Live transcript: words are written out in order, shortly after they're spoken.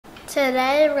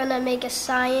Today we're gonna make a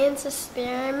science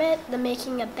experiment, the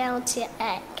making a bouncy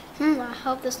egg. I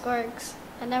hope this works.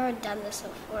 I've never done this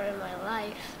before in my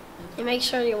life. And make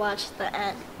sure you watch the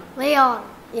end. Leon,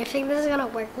 you think this is gonna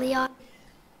work, Leon?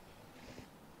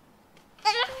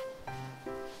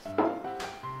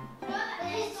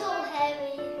 It's so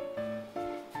heavy.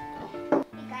 You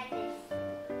got this.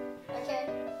 Okay.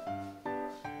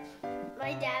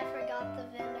 My dad forgot the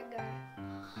vinegar.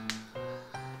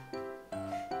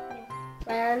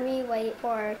 And we wait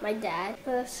for my dad.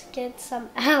 Let's get some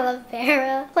aloe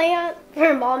vera plant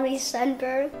for mommy's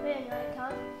sunburn. Wait, you wanna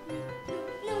come?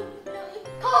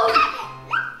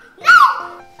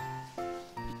 No!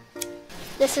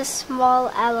 This is small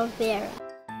aloe vera.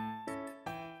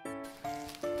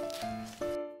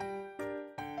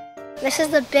 This is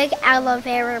the big aloe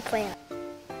vera plant.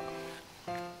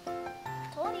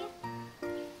 Told you.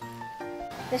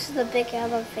 This is the big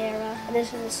aloe vera, and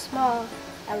this is the small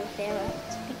aloe vera.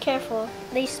 So be careful,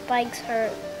 these spikes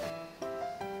hurt.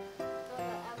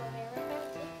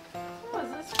 Oh, is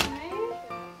this for me?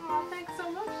 Oh, thanks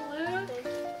so much, Luke.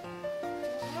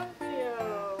 Thank you.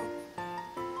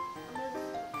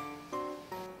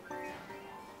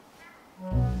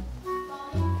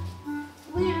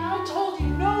 Leon, I told you,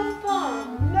 no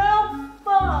phone, no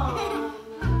phone.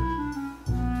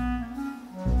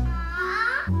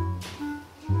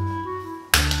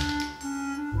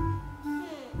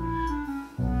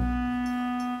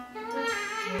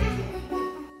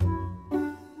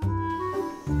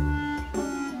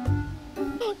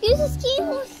 You just keep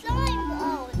on slime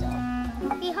out.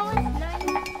 See how it's nice?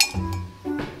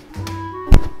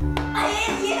 I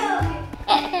hate you!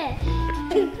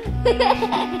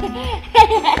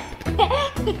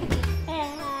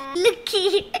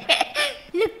 Looky!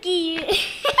 Looky!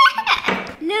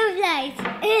 Blue lights!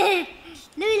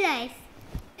 Blue lights!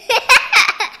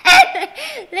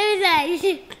 Blue lights!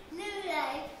 Blue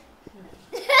lights!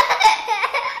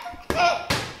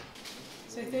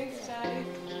 Say thanks, Daddy.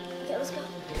 Okay, let's go.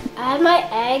 I have my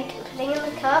egg, putting it in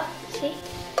the cup. See?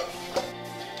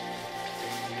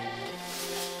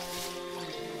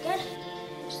 Good.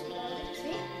 Just load it.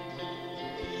 See?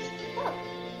 Oh.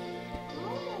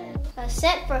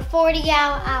 Set for 40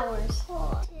 hours. It's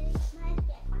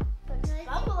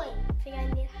bubbling. I think I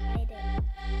need to hide it.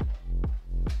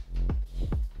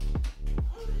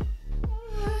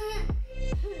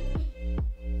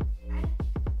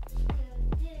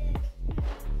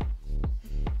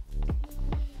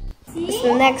 It's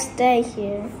the next day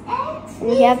here.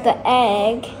 And you have the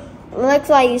egg. It looks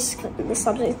like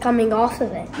something's coming off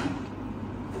of it.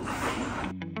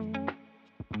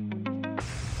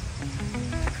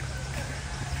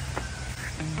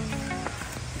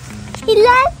 He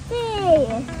left me.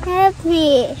 Help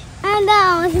me. I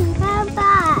know, he's very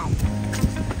bad.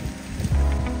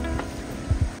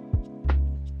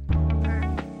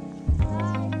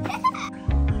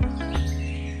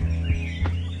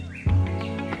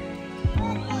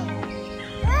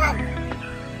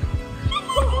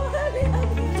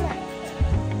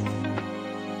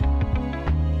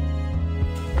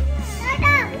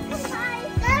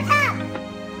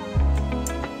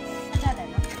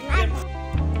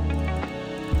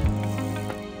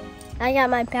 I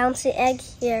got my bouncy egg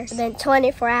here. It's been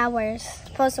 24 hours.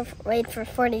 Supposed to wait for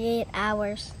 48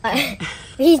 hours.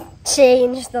 We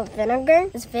changed the vinegar.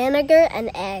 It's vinegar and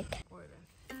egg.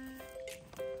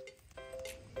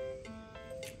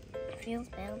 It feels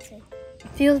bouncy. It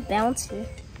feels bouncy.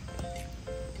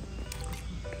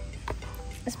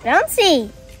 It's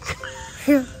bouncy.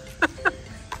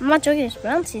 I'm not joking, it's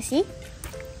bouncy, see?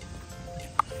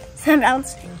 It's not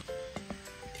bouncy.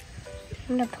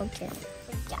 I'm gonna poke it.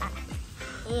 Yeah.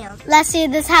 Damn. Let's see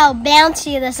this how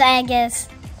bouncy this egg is.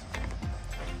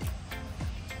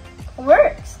 It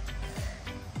works.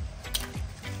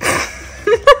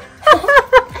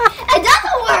 It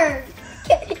doesn't work.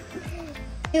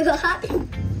 It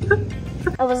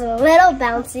was a little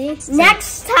bouncy.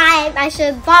 Next time I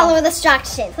should follow the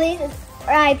instructions. Please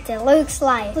subscribe to Luke's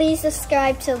Life. Please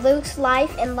subscribe to Luke's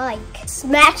Life and like.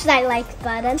 Smash that like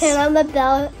button. Turn on the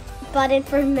bell button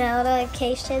for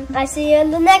notification. I see you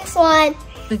in the next one.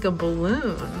 Like a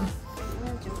balloon.